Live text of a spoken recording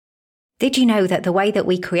Did you know that the way that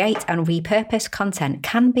we create and repurpose content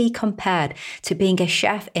can be compared to being a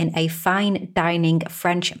chef in a fine dining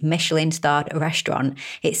French Michelin-starred restaurant?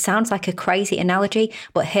 It sounds like a crazy analogy,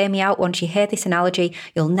 but hear me out. Once you hear this analogy,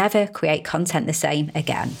 you'll never create content the same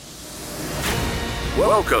again.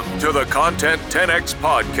 Welcome to the Content 10X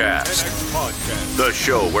Podcast, the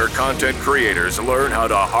show where content creators learn how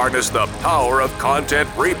to harness the power of content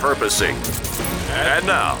repurposing. And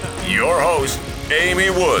now, your host,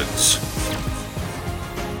 Amy Woods.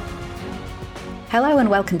 Hello and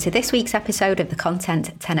welcome to this week's episode of the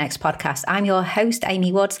Content 10X Podcast. I'm your host,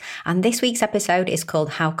 Amy Woods, and this week's episode is called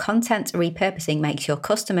How Content Repurposing Makes Your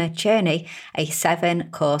Customer Journey a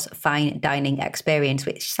 7-course fine dining experience,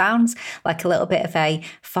 which sounds like a little bit of a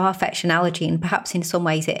far-fetched analogy, and perhaps in some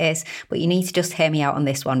ways it is, but you need to just hear me out on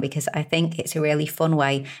this one because I think it's a really fun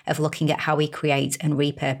way of looking at how we create and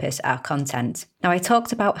repurpose our content. Now, I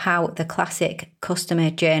talked about how the classic customer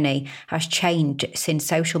journey has changed since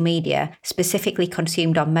social media, specifically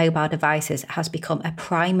consumed on mobile devices, has become a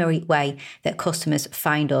primary way that customers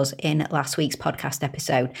find us in last week's podcast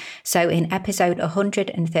episode. So in episode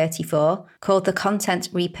 134, called The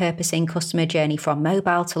Content Repurposing Customer Journey from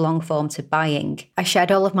Mobile to Long Form to Buying, I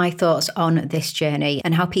shared all of my thoughts on this journey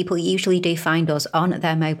and how people usually do find us on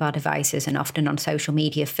their mobile devices and often on social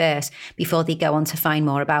media first before they go on to find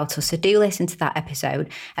more about us. So do listen to that episode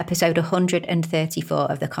 134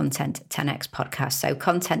 of the Content 10X podcast. So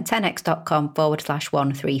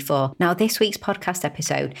content10x.com/134. Now, this week's podcast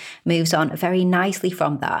episode moves on very nicely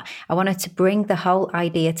from that. I wanted to bring the whole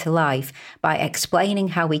idea to life by explaining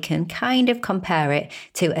how we can kind of compare it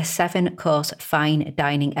to a 7-course fine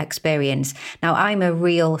dining experience. Now, I'm a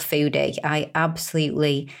real foodie. I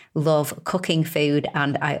absolutely love cooking food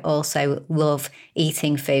and I also love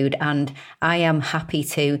eating food, and I am happy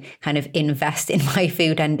to kind of invest in my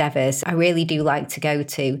food endeavors. I really do like to go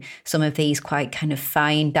to some of these quite kind of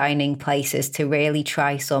fine dining places to really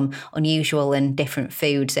try some unusual and different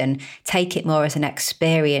foods and take it more as an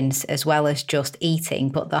experience as well as just eating,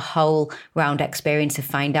 but the whole round experience of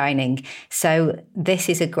fine dining. So this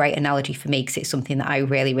is a great analogy for me because it's something that I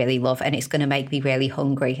really, really love, and it's going to make me really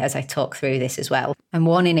hungry as I talk through this as well. I'm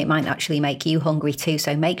warning it might actually make you hungry too,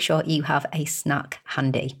 so make sure you have a snack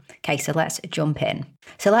handy. Okay, so let's jump in.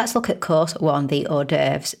 So let's look at course 1, the hors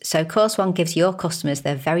d'oeuvres. So course 1 gives your customers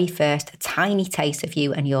their very first tiny taste of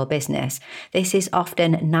you and your business. This is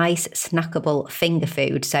often nice, snackable finger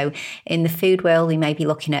food. So in the food world, we may be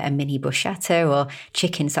looking at a mini bruschetta or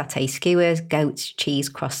chicken satay skewers, goat's cheese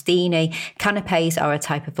crostini. Canapes are a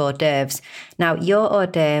type of hors d'oeuvres. Now, your hors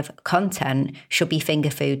d'oeuvre content should be finger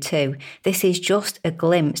food too. This is just a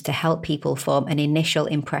glimpse to help people form an initial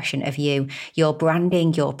impression of you, your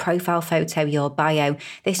branding, your profile photo, your bio.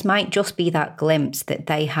 This might just be that glimpse that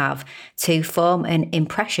they have to form an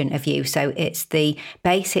impression of you. So it's the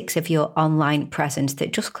basics of your online presence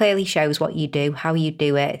that just clearly shows what you do, how you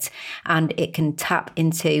do it, and it can tap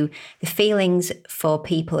into the feelings for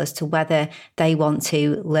people as to whether they want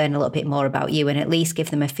to learn a little bit more about you and at least give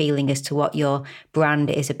them a feeling as to what your brand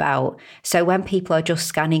is about. So when people are just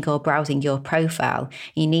scanning or browsing your profile,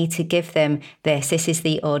 you need to give them this. This is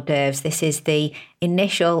the hors d'oeuvres. This is the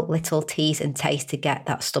initial little tease and taste to get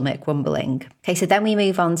that stomach rumbling. Okay, so then we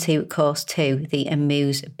move on to course 2, the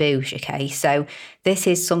amuse-bouche. Okay, so this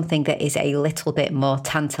is something that is a little bit more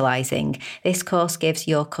tantalizing. This course gives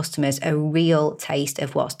your customers a real taste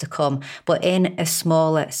of what's to come, but in a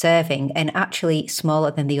smaller serving and actually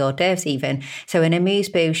smaller than the hors d'oeuvres even. So an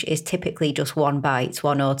amuse-bouche is typically just 1 bite,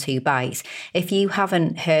 1 or 2 bites. If you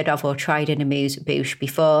haven't heard of or tried an amuse-bouche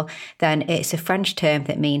before, then it's a French term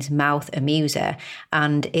that means mouth amuser.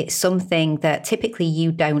 And it's something that typically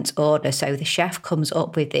you don't order. So the chef comes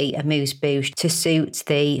up with the amuse-bouche to suit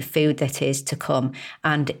the food that is to come.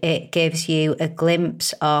 And it gives you a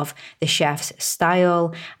glimpse of the chef's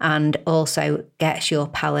style and also gets your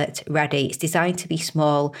palate ready. It's designed to be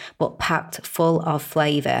small, but packed full of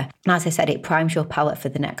flavour. And as I said, it primes your palate for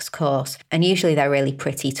the next course. And usually they're really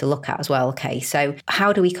pretty to look at as well. Okay, so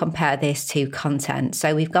how do we compare this to content?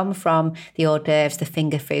 So we've gone from the hors d'oeuvres, the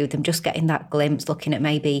finger food, them just getting that glimpse, looking at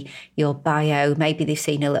maybe your bio, maybe they've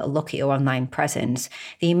seen a little look at your online presence.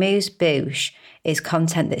 The amuse-bouche is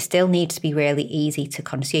content that still needs to be really easy to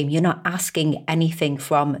consume. You're not asking anything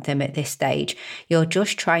from them at this stage. You're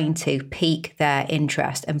just trying to pique their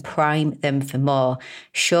interest and prime them for more.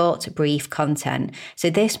 Short, brief content. So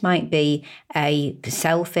this might be a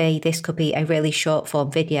selfie. This could be a really short form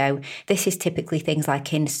video. This is typically things like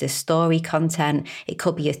Insta story content. It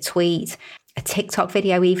could be a tweet, a TikTok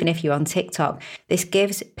video, even if you're on TikTok. This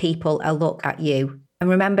gives people a look at you. And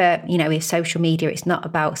remember, with social media, it's not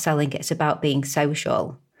about selling, it's about being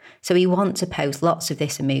social. So we want to post lots of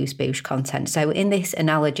this amuse-bouche content. So in this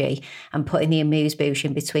analogy, I'm putting the amuse-bouche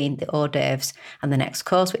in between the hors d'oeuvres and the next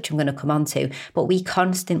course, which I'm going to come on to. But we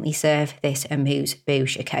constantly serve this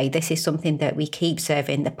amuse-bouche, okay? This is something that we keep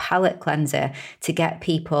serving, the palate cleanser, to get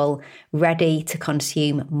people ready to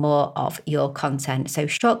consume more of your content. So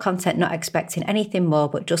short content, not expecting anything more,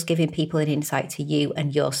 but just giving people an insight to you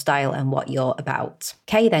and your style and what you're about.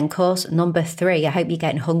 Okay, then course number 3. I hope you're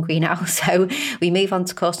getting hungry now. So we move on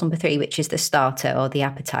to course number 3, which is the starter or the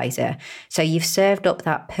appetizer. So you've served up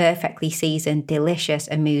that perfectly seasoned, delicious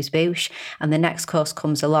amuse-bouche, and the next course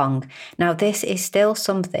comes along. Now, this is still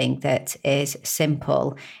something that is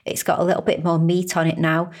simple. It's got a little bit more meat on it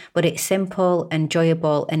now, but it's simple,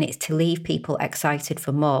 enjoyable, and it's to leave people excited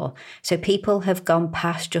for more. So people have gone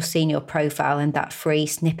past just seeing your profile and that free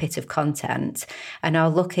snippet of content and are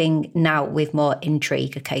looking now with more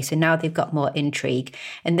intrigue. Okay, so now they've got more intrigue.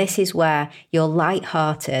 And this is where your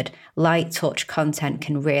light-hearted, light touch content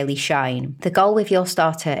can really shine. The goal with your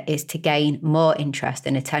starter is to gain more interest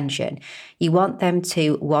and attention. You want them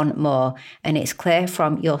to want more, and it's clear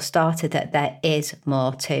from your starter that there is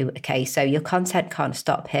more too. Okay, so your content can't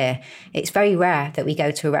stop here. It's very rare that we go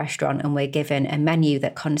to a restaurant and we're given a menu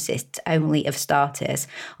that consists only of starters,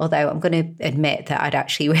 although I'm going to admit that I'd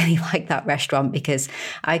actually really like that restaurant because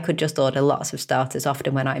I could just order lots of starters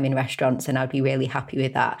often when I'm in restaurants and I'd be really happy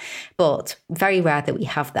with that. But very rare that we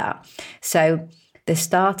have that. So the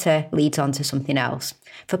starter leads on to something else.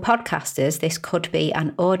 For podcasters, this could be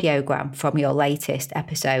an audiogram from your latest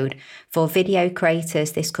episode. For video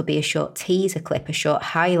creators, this could be a short teaser clip, a short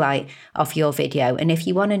highlight of your video. And if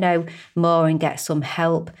you want to know more and get some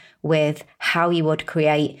help with how you would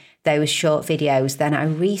create those short videos, then I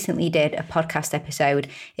recently did a podcast episode.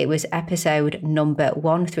 It was episode number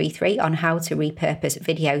 133 on how to repurpose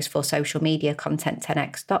videos for social media,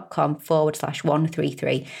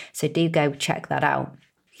 content10x.com/133. So do go check that out.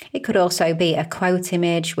 It could also be a quote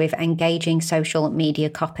image with engaging social media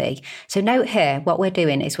copy. So note here, what we're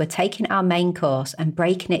doing is we're taking our main course and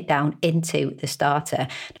breaking it down into the starter.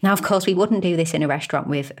 Now, of course, we wouldn't do this in a restaurant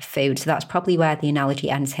with food, so that's probably where the analogy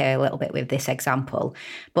ends here a little bit with this example.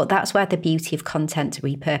 But that's where the beauty of content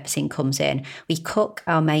repurposing comes in. We cook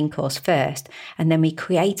our main course first, and then we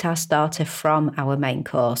create our starter from our main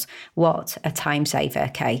course. What a time saver,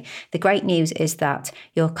 okay? The great news is that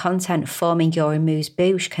your content forming your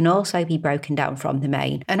amuse-bouche can also be broken down from the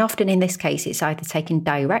main. And often in this case, it's either taken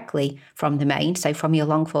directly from the main, so from your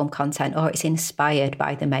long form content, or it's inspired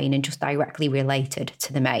by the main and just directly related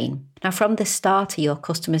to the main. Now, from the starter, your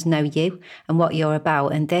customers know you and what you're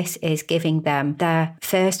about, and this is giving them their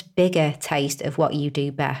first bigger taste of what you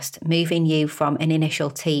do best, moving you from an initial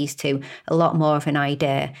tease to a lot more of an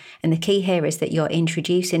idea. And the key here is that you're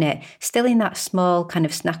introducing it still in that small kind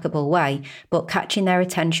of snackable way, but catching their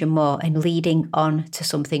attention more and leading on to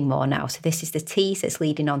something more now. So this is the tease that's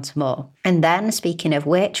leading on to more. And then, speaking of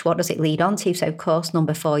which, what does it lead on to? So course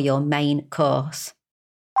number 4, your main course.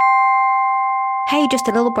 Hey, just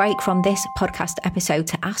a little break from this podcast episode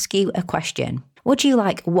to ask you a question. Would you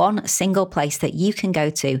like one single place that you can go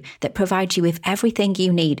to that provides you with everything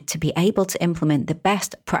you need to be able to implement the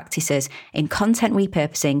best practices in content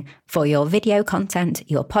repurposing for your video content,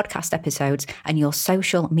 your podcast episodes, and your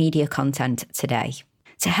social media content today?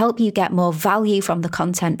 To help you get more value from the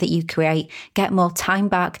content that you create, get more time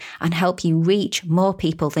back, and help you reach more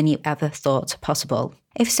people than you ever thought possible.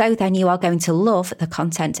 If so, then you are going to love the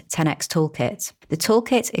Content 10x Toolkit. The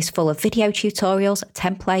toolkit is full of video tutorials,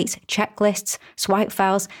 templates, checklists, swipe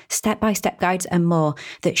files, step-by-step guides, and more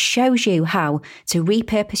that shows you how to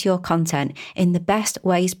repurpose your content in the best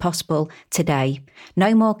ways possible today.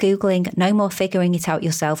 No more Googling, no more figuring it out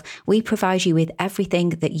yourself. We provide you with everything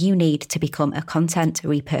that you need to become a content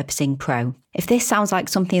repurposing pro. If this sounds like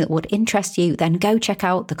something that would interest you, then go check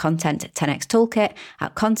out the Content 10x Toolkit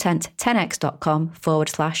at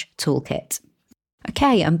content10x.com/toolkit.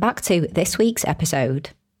 Okay, and back to this week's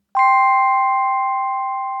episode.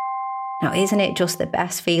 Now, isn't it just the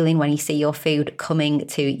best feeling when you see your food coming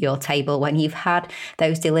to your table, when you've had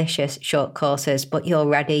those delicious short courses, but you're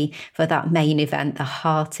ready for that main event, the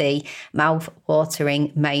hearty,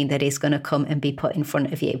 mouth-watering main that is going to come and be put in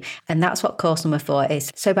front of you. And that's what course number 4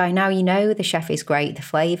 is. So by now, you know the chef is great, the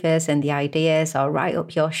flavours and the ideas are right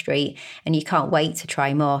up your street, and you can't wait to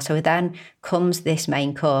try more. So then comes this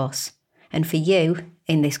main course. And for you,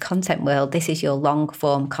 in this content world, this is your long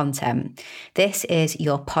form content. This is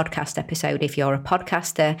your podcast episode if you're a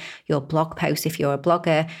podcaster, your blog post if you're a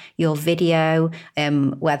blogger, your video,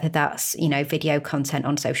 whether that's, video content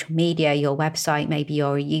on social media, your website, maybe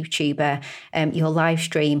you're a YouTuber, your live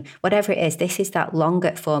stream, whatever it is, this is that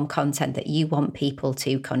longer form content that you want people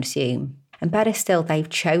to consume. And better still, they've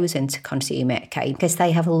chosen to consume it, okay? Because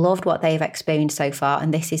they have loved what they've experienced so far,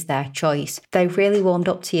 and this is their choice. They've really warmed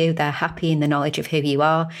up to you. They're happy in the knowledge of who you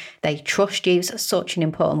are. They trust you. So such an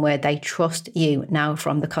important word. They trust you now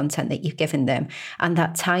from the content that you've given them. And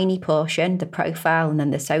that tiny portion, the profile and then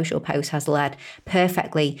the social post, has led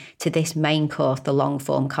perfectly to this main course, the long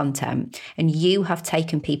form content. And you have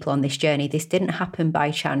taken people on this journey. This didn't happen by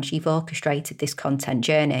chance. You've orchestrated this content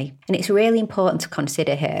journey. And it's really important to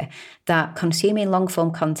consider here that consuming long-form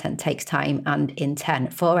content takes time and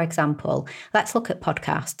intent. For example, let's look at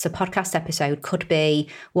podcasts. A podcast episode could be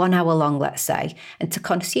 1 hour long, let's say, and to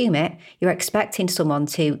consume it, you're expecting someone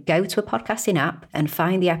to go to a podcasting app and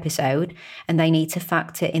find the episode, and they need to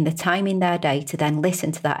factor in the time in their day to then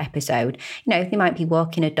listen to that episode. They might be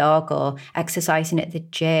walking a dog or exercising at the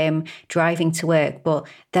gym, driving to work, but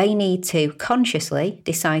they need to consciously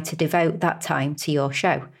decide to devote that time to your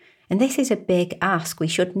show. And this is a big ask. We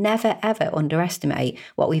should never, ever underestimate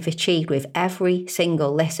what we've achieved with every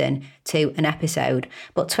single listen to an episode.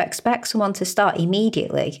 But to expect someone to start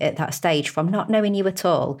immediately at that stage from not knowing you at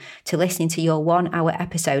all to listening to your 1 hour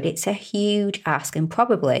episode, it's a huge ask and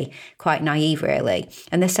probably quite naive, really.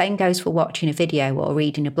 And the same goes for watching a video or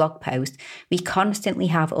reading a blog post. We constantly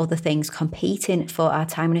have other things competing for our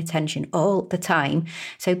time and attention all the time.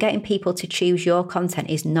 So getting people to choose your content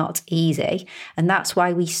is not easy. And that's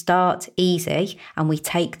why we start easy and we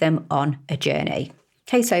take them on a journey.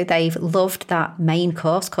 Okay, so they've loved that main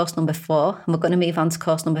course number 4, and we're going to move on to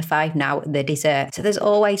course number 5 now, the dessert. So there's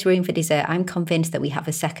always room for dessert. I'm convinced that we have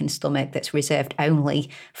a second stomach that's reserved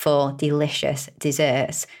only for delicious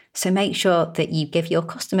desserts. So make sure that you give your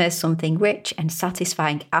customers something rich and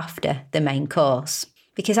satisfying after the main course.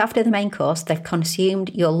 Because after the main course, they've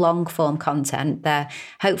consumed your long form content. They're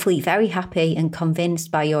hopefully very happy and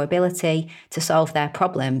convinced by your ability to solve their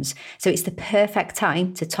problems. So it's the perfect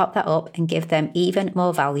time to top that up and give them even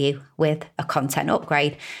more value with a content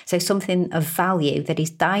upgrade. So something of value that is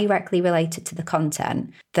directly related to the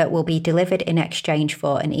content that will be delivered in exchange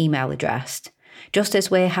for an email address. Just as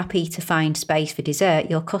we're happy to find space for dessert,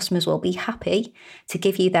 your customers will be happy to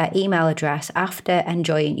give you their email address after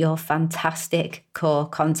enjoying your fantastic core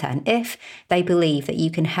content if they believe that you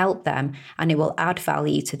can help them and it will add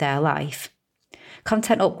value to their life.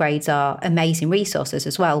 Content upgrades are amazing resources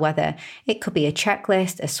as well, whether it could be a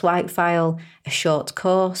checklist, a swipe file, a short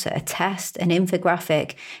course, a test, an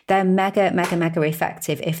infographic. They're mega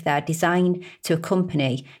effective if they're designed to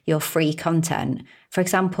accompany your free content. For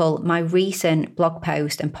example, my recent blog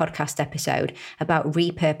post and podcast episode about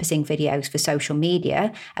repurposing videos for social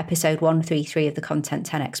media, episode 133 of the Content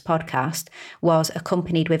 10X podcast, was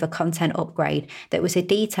accompanied with a content upgrade that was a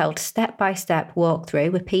detailed step-by-step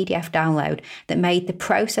walkthrough, a PDF download that made the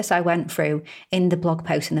process I went through in the blog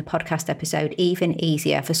post and the podcast episode even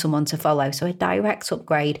easier for someone to follow. So a direct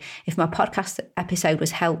upgrade. If my podcast episode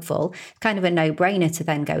was helpful, it's kind of a no-brainer to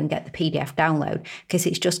then go and get the PDF download because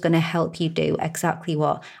it's just going to help you do exactly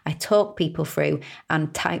what I talk people through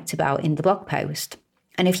and typed about in the blog post.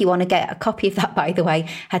 And if you want to get a copy of that, by the way,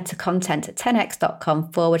 head to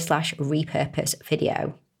content10x.com/repurpose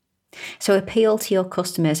video. So appeal to your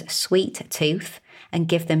customers' sweet tooth and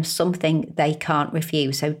give them something they can't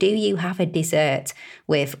refuse. So do you have a dessert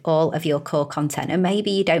with all of your core content? And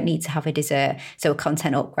maybe you don't need to have a dessert, so a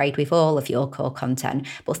content upgrade with all of your core content,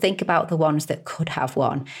 but think about the ones that could have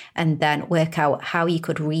one and then work out how you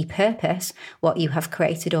could repurpose what you have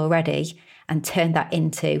created already and turn that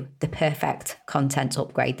into the perfect content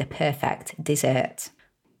upgrade, the perfect dessert.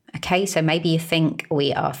 Okay, so maybe you think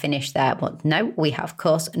we are finished there, but no, we have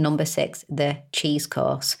course number 6, the cheese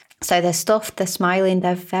course. So they're stuffed, they're smiling,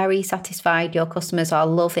 they're very satisfied. Your customers are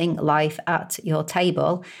loving life at your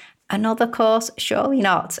table. Another course? Surely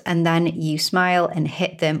not. And then you smile and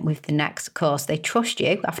hit them with the next course. They trust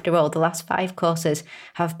you. After all, the last 5 courses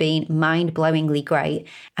have been mind-blowingly great,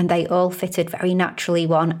 and they all fitted very naturally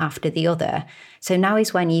one after the other. So now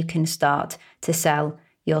is when you can start to sell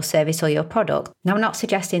your service or your product. Now, I'm not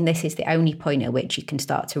suggesting this is the only point at which you can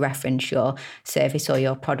start to reference your service or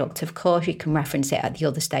your product. Of course, you can reference it at the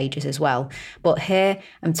other stages as well. But here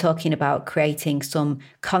I'm talking about creating some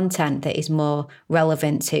content that is more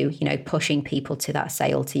relevant to, pushing people to that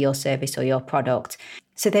sale to your service or your product.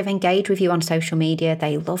 So they've engaged with you on social media,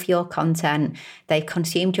 they love your content, they've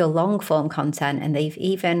consumed your long form content, and they've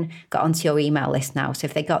even got onto your email list now. So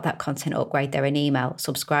if they got that content upgrade, they're an email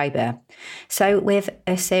subscriber. So with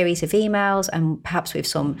a series of emails and perhaps with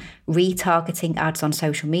some retargeting ads on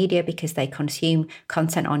social media because they consume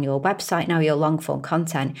content on your website now, your long form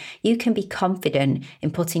content, you can be confident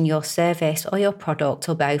in putting your service or your product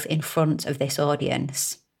or both in front of this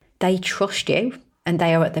audience. They trust you. And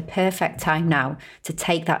they are at the perfect time now to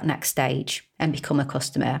take that next stage and become a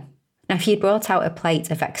customer. Now, if you'd brought out a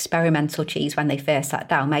plate of experimental cheese when they first sat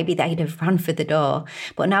down, maybe they'd have run for the door.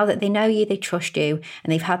 But now that they know you, they trust you,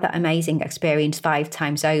 and they've had that amazing experience 5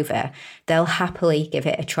 times over, they'll happily give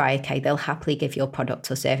it a try, okay? They'll happily give your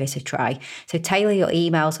product or service a try. So tailor your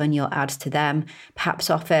emails and your ads to them, perhaps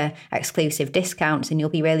offer exclusive discounts, and you'll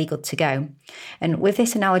be really good to go. And with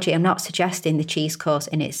this analogy, I'm not suggesting the cheese course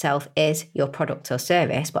in itself is your product or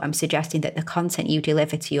service, but I'm suggesting that the content you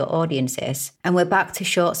deliver to your audience is. And we're back to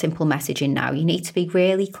short, simple messaging now. You need to be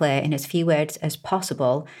really clear in as few words as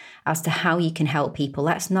possible as to how you can help people.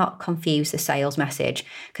 Let's not confuse the sales message,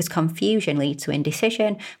 because confusion leads to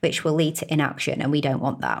indecision, which will lead to inaction, and we don't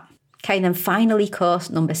want that. Okay, and then finally, course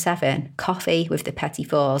number 7, coffee with the petit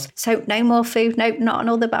fours. So no more food, no, not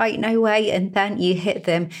another bite, no way. And then you hit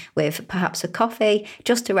them with perhaps a coffee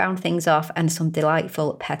just to round things off and some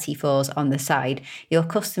delightful petit fours on the side. Your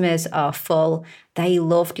customers are full. They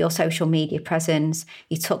loved your social media presence.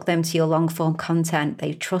 You took them to your long form content.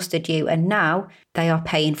 They trusted you. And now they are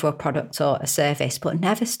paying for a product or a service. But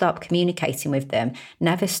never stop communicating with them.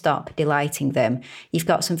 Never stop delighting them. You've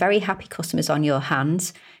got some very happy customers on your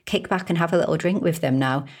hands. Kick back and have a little drink with them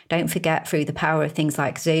now. Don't forget, through the power of things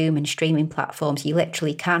like Zoom and streaming platforms, you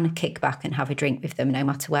literally can kick back and have a drink with them no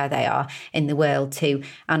matter where they are in the world, to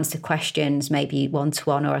answer questions, maybe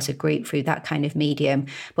one-to-one or as a group through that kind of medium.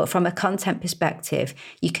 But from a content perspective,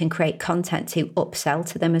 you can create content to upsell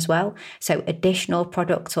to them as well. So additional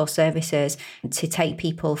products or services to take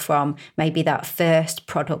people from maybe that first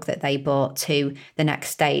product that they bought to the next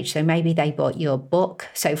stage. So maybe they bought your book.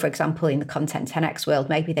 So for example, in the Content 10X world,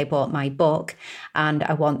 maybe they bought my book and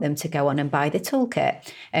I want them to go on and buy the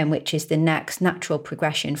toolkit, which is the next natural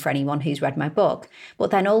progression for anyone who's read my book.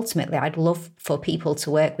 But then ultimately, I'd love for people to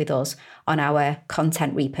work with us on our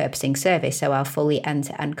content repurposing service, so our fully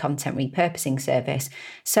end-to-end content repurposing service.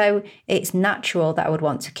 So it's natural that I would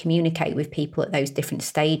want to communicate with people at those different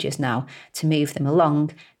stages now to move them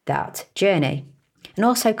along that journey. And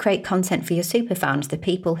also create content for your superfans, the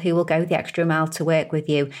people who will go the extra mile to work with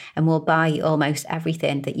you and will buy almost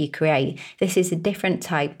everything that you create. This is a different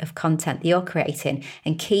type of content that you're creating,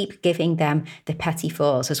 and keep giving them the petit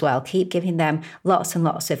fours as well. Keep giving them lots and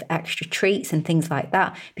lots of extra treats and things like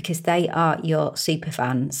that, because they are your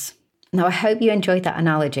superfans. Now, I hope you enjoyed that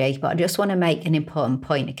analogy, but I just want to make an important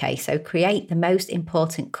point, okay? So create the most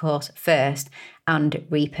important course first and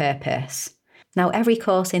repurpose. Now, every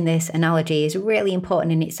course in this analogy is really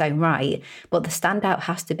important in its own right, but the standout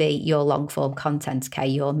has to be your long-form content, okay?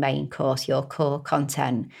 Your main course, your core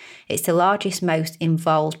content. It's the largest, most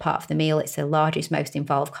involved part of the meal. It's the largest, most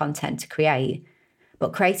involved content to create.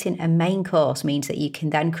 But creating a main course means that you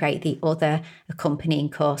can then create the other accompanying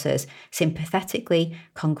courses sympathetically,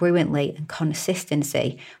 congruently, and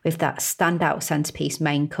consistency with that standout centerpiece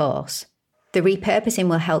main course. The repurposing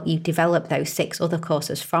will help you develop those 6 other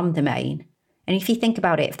courses from the main. And if you think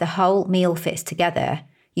about it, if the whole meal fits together,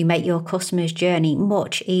 you make your customer's journey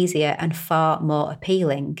much easier and far more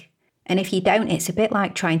appealing. And if you don't, it's a bit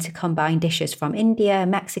like trying to combine dishes from India,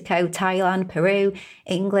 Mexico, Thailand, Peru,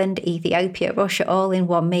 England, Ethiopia, Russia, all in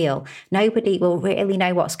one meal. Nobody will really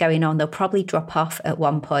know what's going on. They'll probably drop off at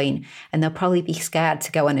one point, and they'll probably be scared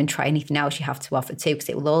to go on and try anything else you have to offer too, because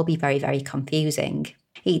it will all be very, very confusing.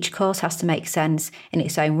 Each course has to make sense in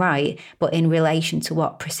its own right, but in relation to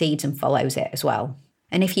what precedes and follows it as well.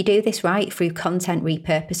 And if you do this right through content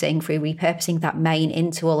repurposing, through repurposing that main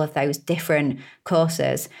into all of those different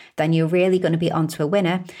courses, then you're really going to be onto a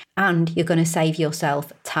winner, and you're going to save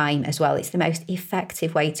yourself time as well. It's the most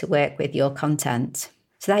effective way to work with your content.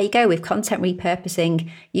 So there you go. With content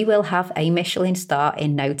repurposing, you will have a Michelin star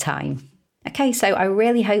in no time. Okay, so I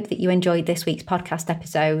really hope that you enjoyed this week's podcast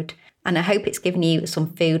episode, and I hope it's given you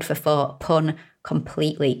some food for thought, pun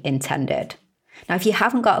completely intended. Now, if you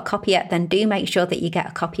haven't got a copy yet, then do make sure that you get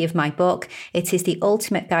a copy of my book. It is the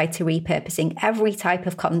ultimate guide to repurposing every type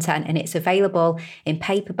of content, and it's available in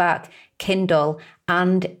paperback, Kindle,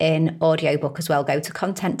 and in audiobook as well. Go to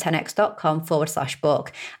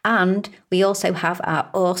content10x.com/book. And we also have our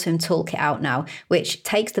awesome toolkit out now, which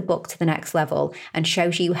takes the book to the next level and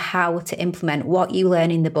shows you how to implement what you learn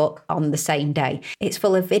in the book on the same day. It's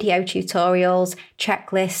full of video tutorials,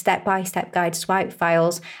 checklists, step-by-step guide swipe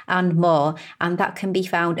files, and more. And that can be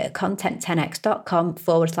found at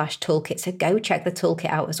content10x.com/toolkit. So go check the toolkit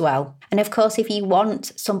out as well. And of course, if you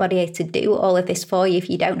want somebody to do all of this for you, if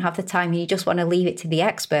you don't have the time and you just want to leave it to the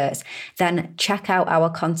experts, then check out our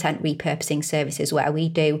content repurposing services where we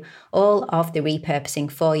do all of the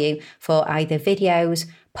repurposing for you for either videos,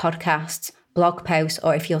 podcasts, blog posts,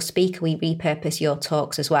 or if you're a speaker, we repurpose your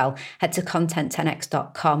talks as well. Head to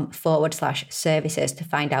content10x.com/services to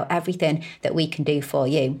find out everything that we can do for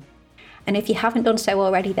you. And if you haven't done so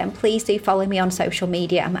already, then please do follow me on social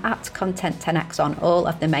media. I'm at Content10x on all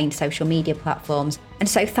of the main social media platforms. And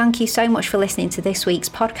so thank you so much for listening to this week's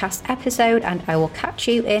podcast episode, and I will catch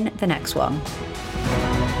you in the next one.